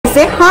It's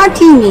a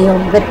hearty meal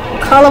with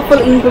colorful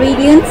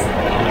ingredients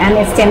and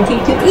it's tempting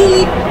to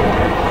eat.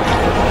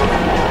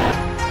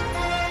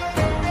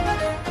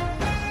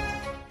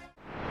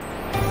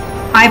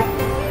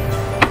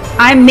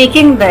 I'm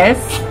making this.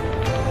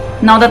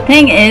 Now the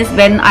thing is,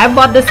 when I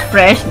bought this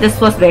fresh, this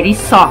was very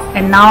soft,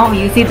 and now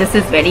you see this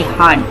is very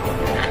hard.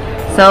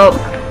 So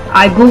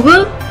I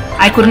googled,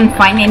 I couldn't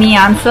find any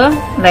answer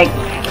like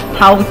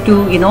how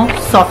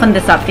to soften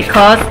this up,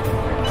 because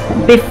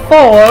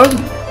before,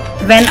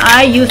 when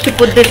I used to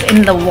put this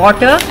in the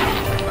water,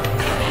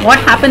 what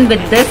happened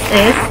with this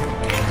is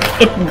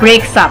it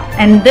breaks up,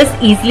 and this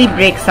easily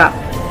breaks up.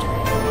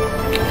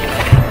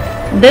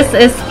 This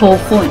is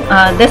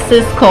Chowfun. This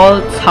is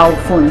called Chow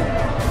Fun.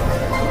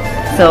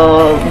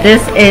 So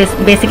this is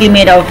basically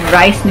made of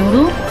rice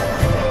noodle,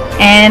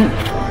 and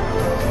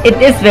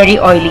it is very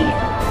oily.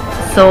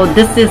 So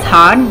this is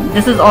hard.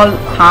 This is all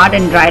hard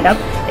and dried up.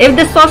 If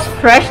this was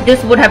fresh,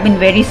 this would have been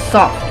very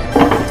soft.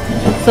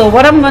 So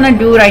what I'm gonna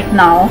do right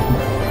now,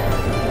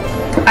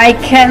 I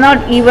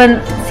cannot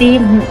even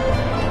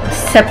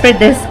separate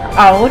this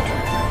out.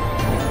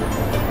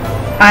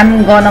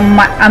 I'm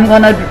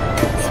gonna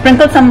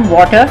sprinkle some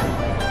water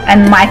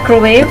and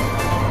microwave,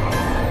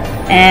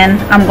 and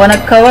I'm gonna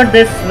cover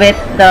this with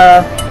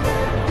the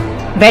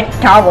wet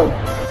towel.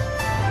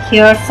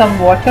 Here's some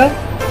water,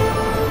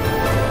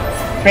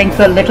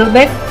 sprinkle a little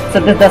bit so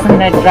this doesn't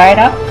get dried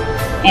up,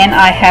 and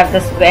I have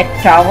this wet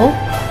towel.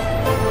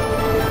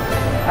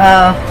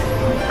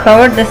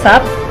 Cover this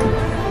up,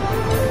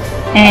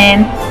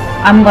 and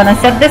I'm gonna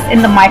set this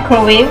in the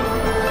microwave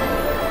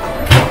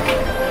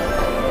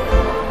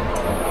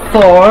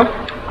for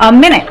a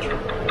minute.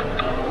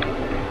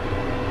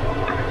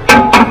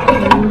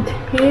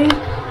 Okay,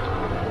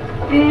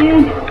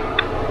 and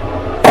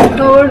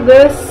cover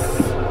this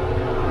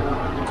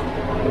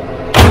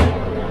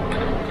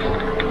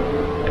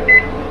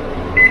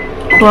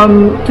for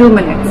 2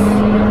 minutes.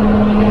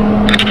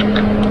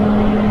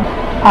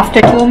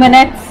 After 2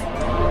 minutes,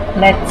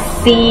 let's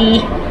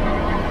see.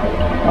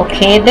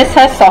 Okay, this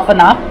has softened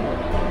up.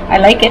 I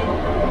like it.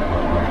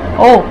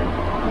 Oh,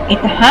 it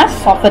has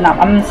softened up.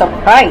 I'm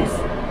surprised.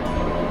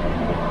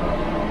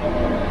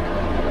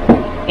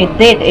 It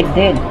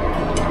did.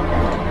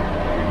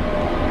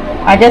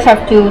 I just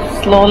have to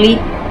slowly,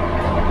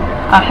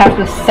 I have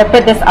to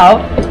separate this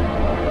out.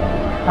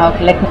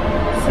 Okay,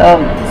 so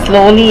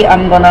slowly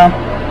I'm gonna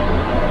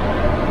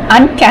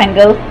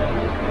untangle.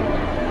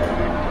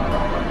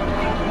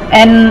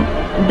 And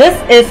this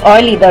is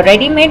oily. The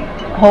ready-made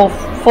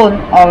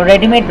Chowfun or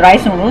ready-made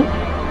rice noodle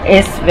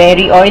is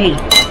very oily.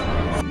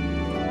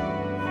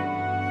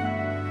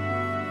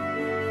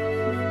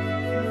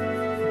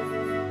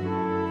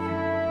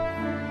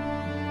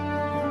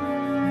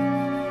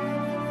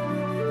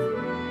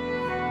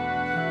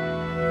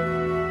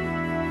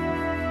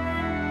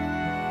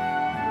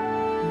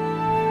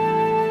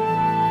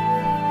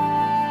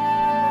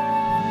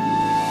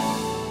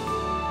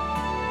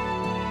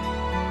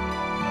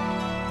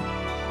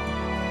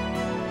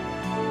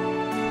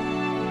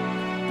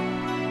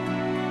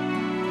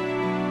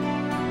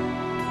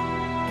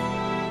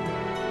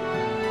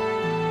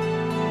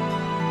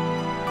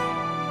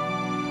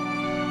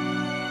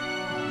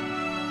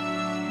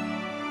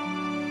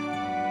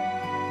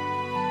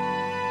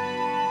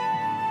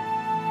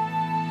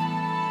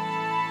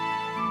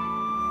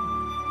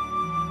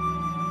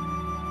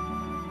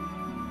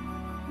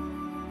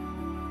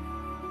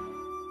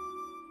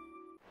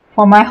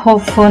 For my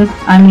Chowfun,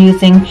 I'm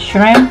using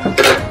shrimp.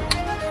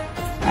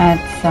 Add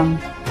some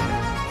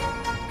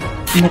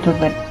little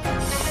bit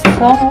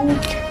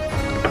salt,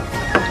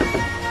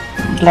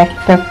 black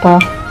pepper,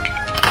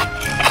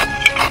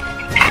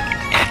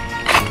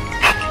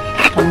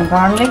 some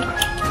garlic,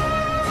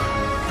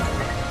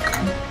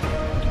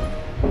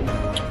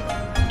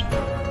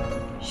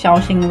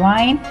 Shaoxing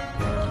wine,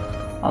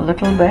 a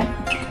little bit,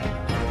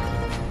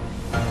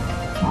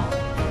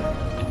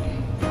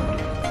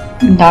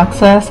 dark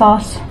soya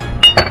sauce,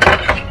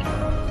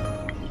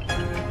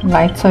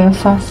 light soya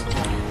sauce,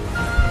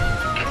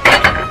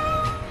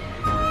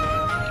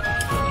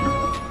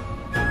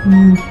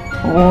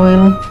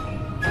 oil,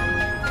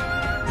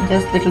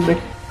 just a little bit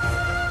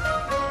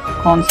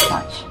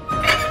cornstarch.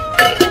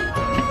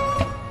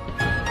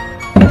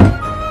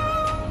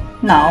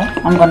 Now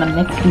I'm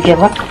gonna give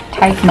a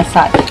tight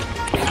massage.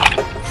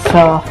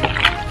 So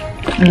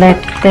let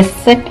this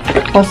sit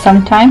for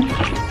some time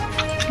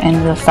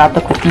and we'll start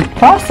the cooking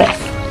process.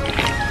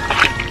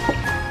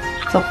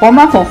 So for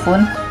my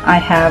Chowfun, I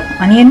have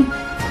onion,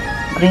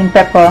 green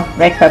pepper,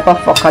 red pepper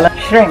for color,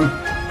 shrimp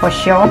for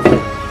sure,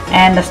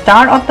 and the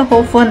star of the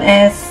Chowfun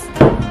is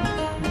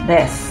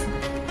this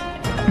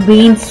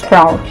bean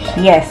sprout.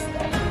 Yes,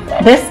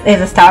 this is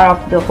the star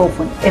of the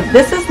Chowfun. If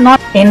this is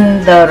not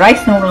in the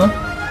rice noodle,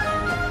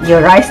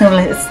 your rice noodle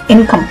is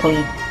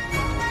incomplete.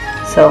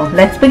 So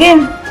let's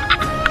begin.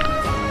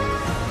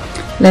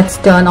 Let's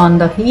turn on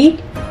the heat,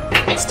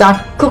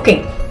 start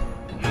cooking.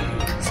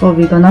 So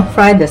we're gonna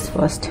fry this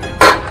first.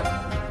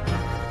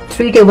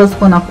 3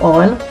 tablespoons of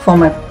oil for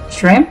my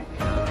shrimp,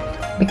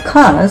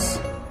 because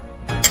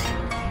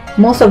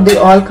most of the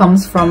oil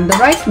comes from the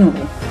rice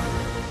noodle.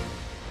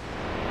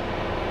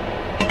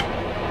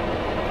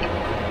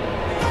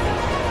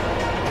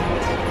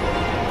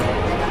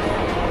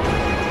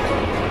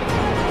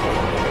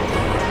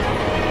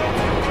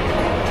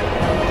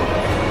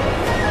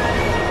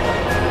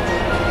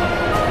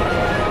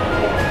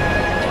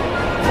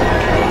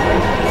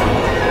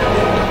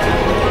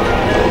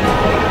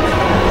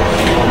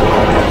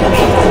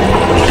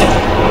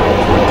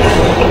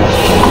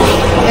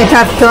 It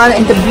has turned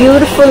into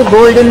beautiful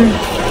golden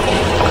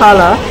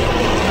color.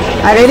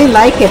 I really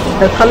like it.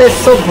 The color is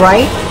so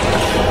bright,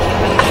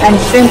 and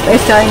shrimp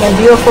is turning a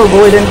beautiful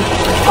golden,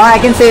 or I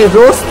can say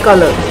roast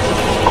color.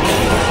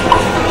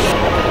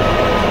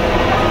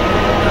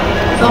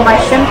 So my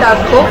shrimp are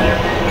cooked.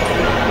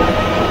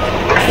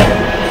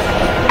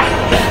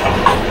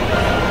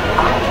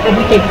 Let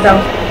me take it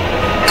out.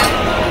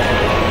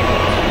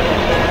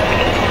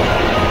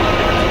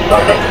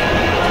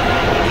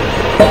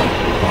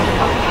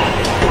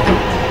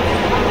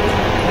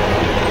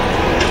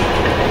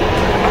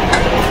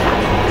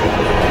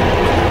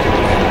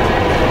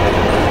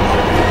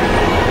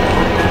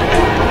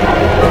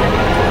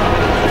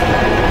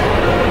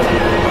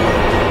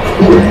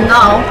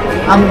 Now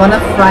I'm gonna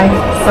fry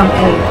some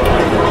egg.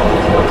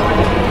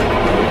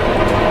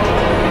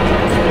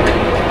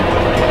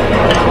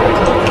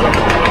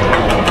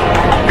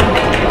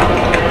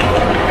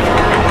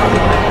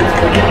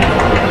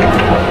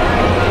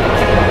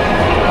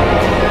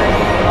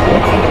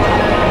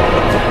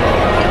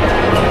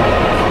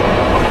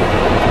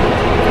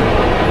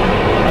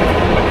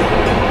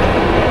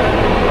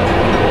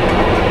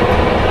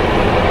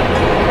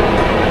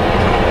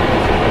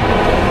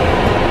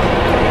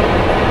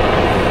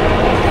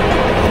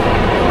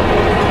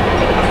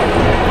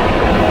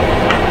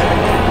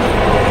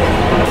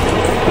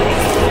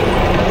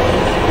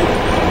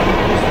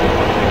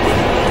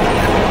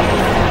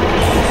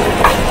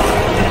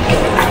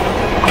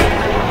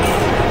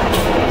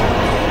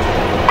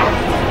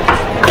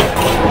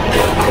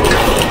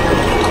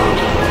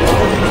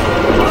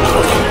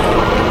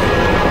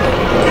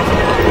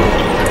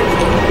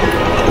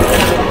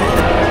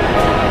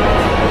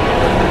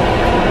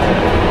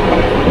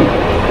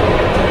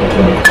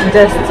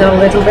 Just a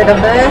little bit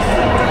of this.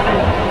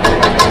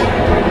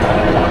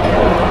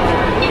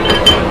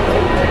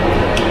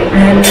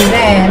 And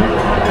then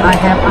I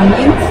have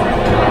onions.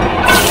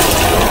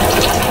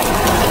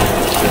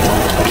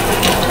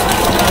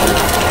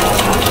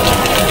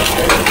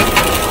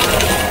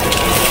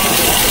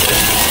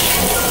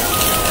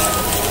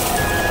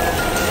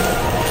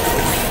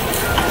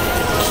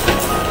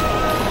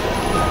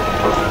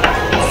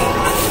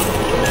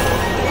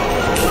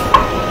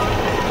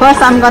 First,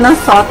 I'm gonna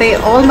saute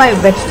all my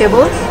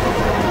vegetables.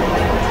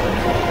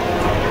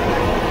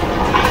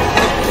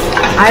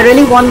 I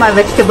really want my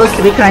vegetables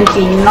to be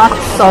crunchy, not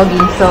soggy,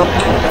 so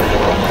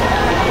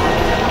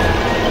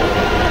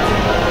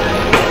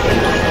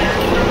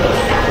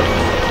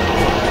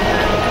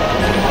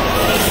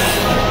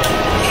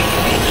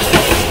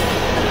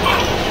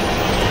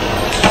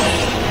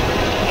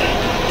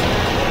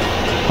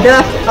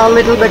just a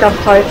little bit of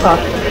soy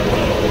sauce.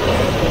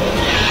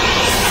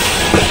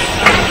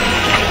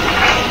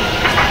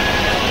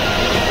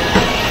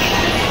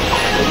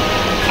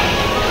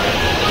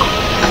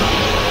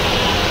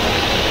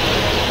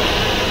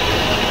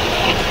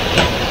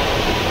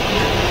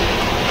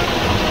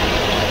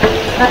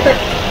 That's it.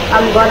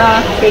 I'm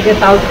gonna take it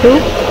out too.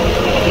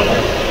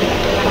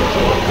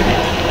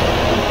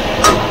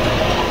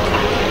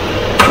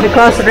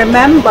 Because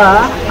remember,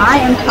 I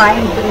am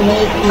trying to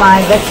make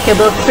my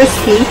vegetables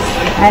crispy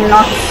and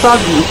not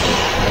soggy.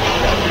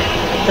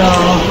 So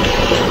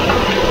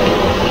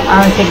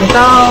I'll take it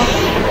out.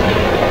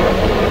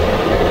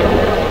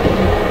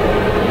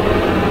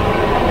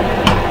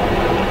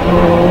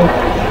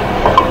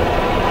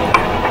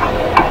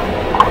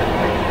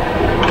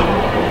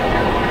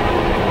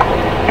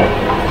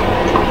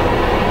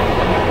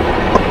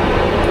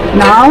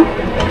 Now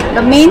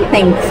the main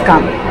things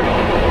come.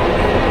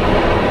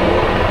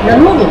 The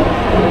noodles.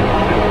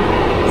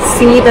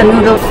 See the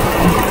noodles.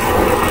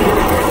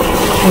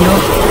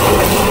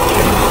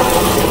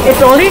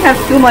 It already has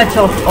too much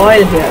of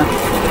oil here,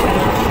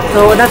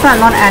 so that's why I'm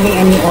not adding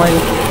any oil.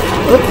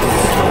 Oops.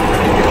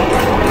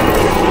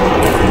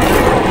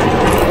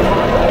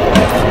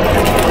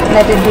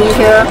 Let it be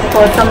here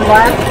for some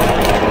while.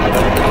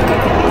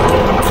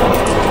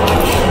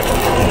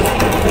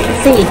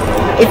 See,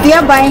 if you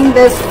are buying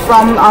this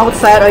from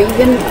outside or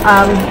even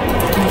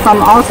from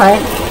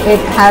outside, it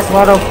has a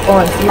lot of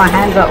oil. So my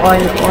hands are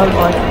oil.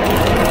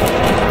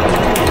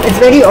 It's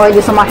very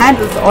oily, so my hands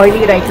is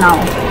oily right now.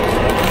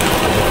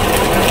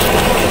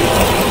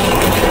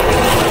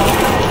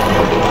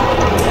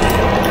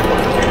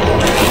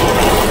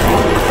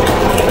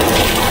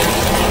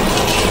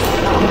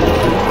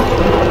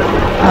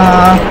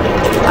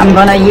 I'm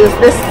gonna use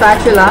this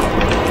spatula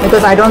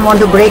because I don't want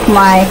to break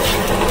my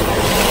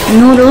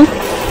noodle.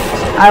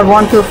 I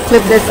want to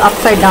flip this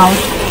upside down.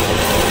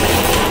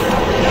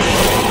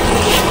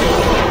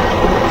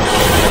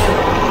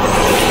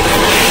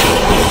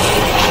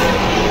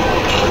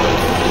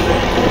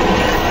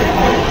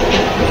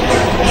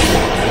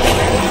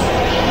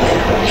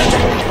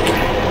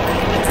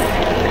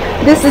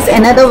 This is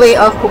another way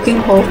of cooking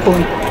whole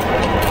food.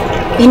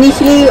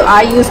 Initially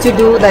I used to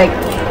do like,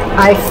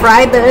 I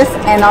fry this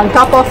and on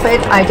top of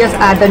it I just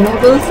add the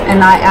noodles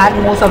and I add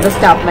most of the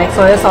stuff like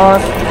soya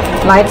sauce,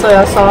 light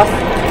soya sauce,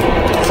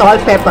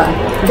 salt, pepper.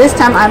 This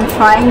time I'm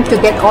trying to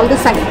get all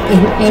this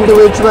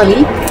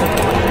individually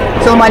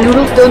so my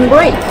noodles don't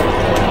break.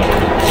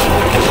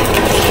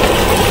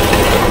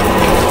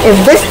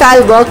 If this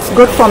style works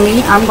good for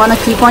me, I'm gonna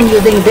keep on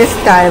using this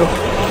style.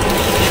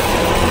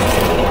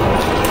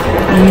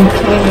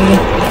 Okay.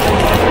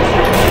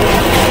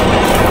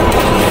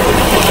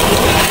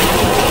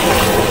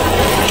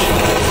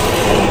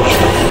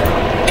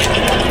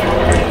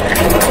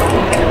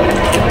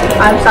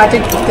 I'm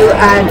starting to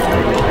add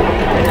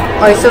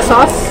oyster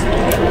sauce.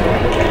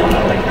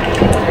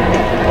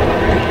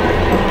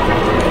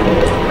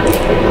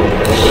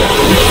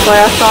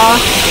 Soya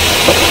sauce.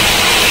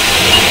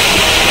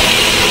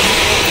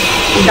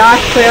 Dark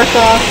soya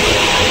sauce.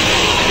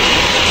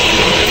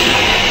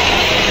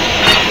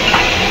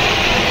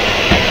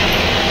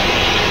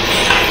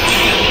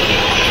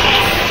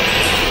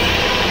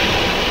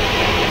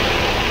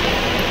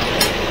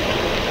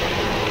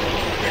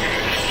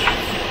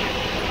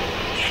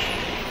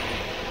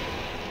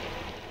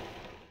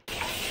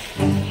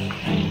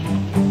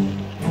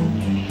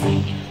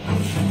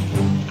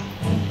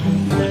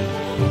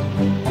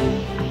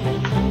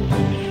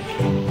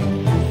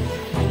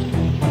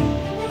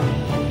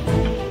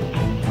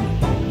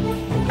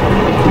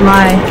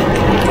 My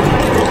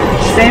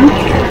shrimp,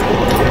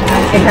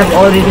 I have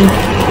already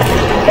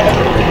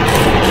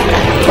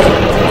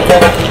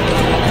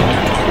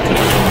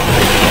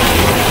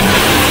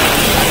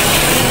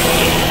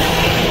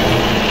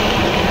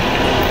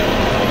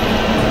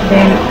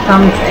then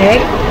comes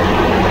egg,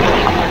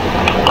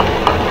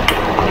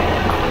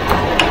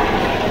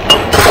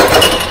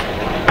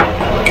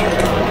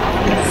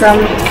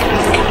 some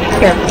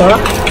pepper,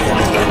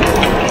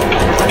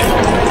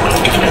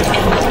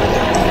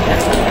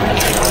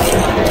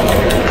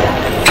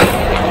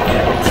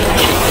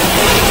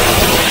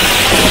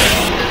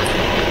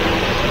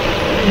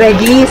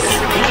 veggies,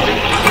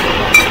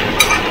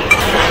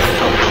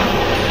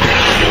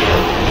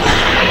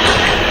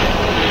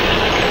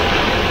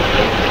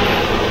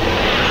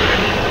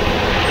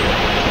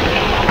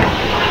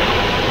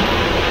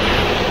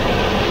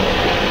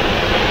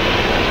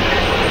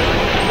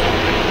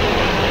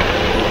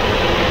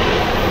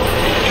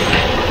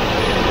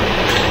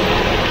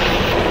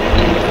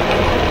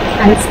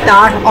 and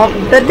start off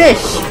the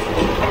dish.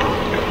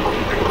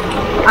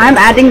 I'm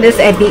adding this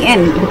at the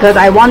end because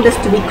I want this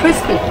to be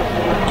crispy.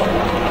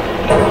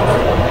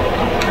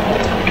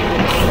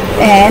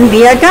 And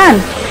we are done.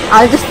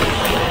 I'll just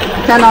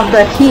turn off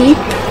the heat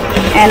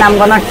and I'm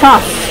gonna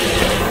toss.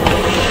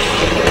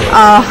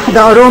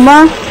 The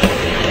aroma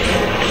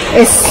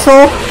is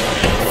so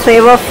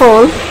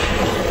flavorful.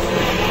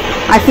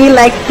 I feel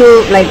like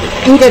to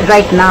eat it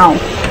right now.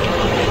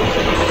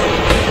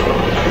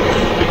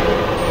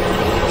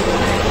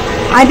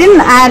 I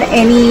didn't add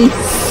any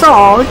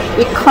salt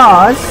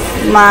because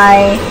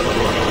my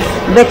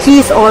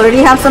veggies already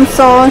have some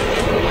salt.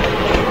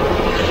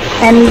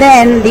 And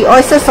then the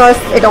oyster sauce,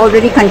 it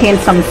already contains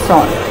some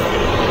salt.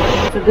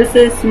 So this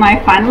is my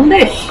final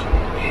dish.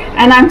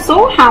 And I'm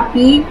so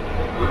happy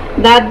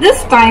that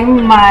this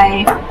time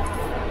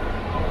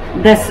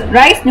this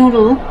rice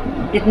noodle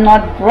did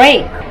not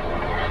break.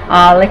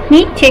 Let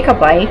me take a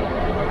bite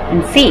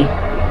and see.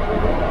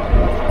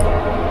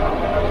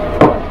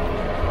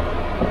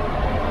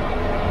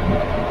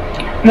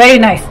 Very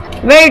nice,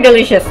 very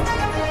delicious.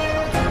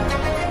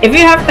 If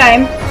you have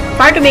time,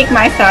 try to make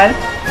my style.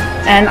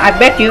 And I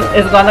bet you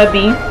it's gonna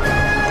be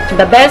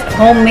the best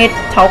homemade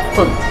Chow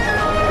Fun.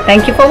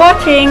 Thank you for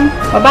watching.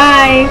 Bye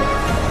bye.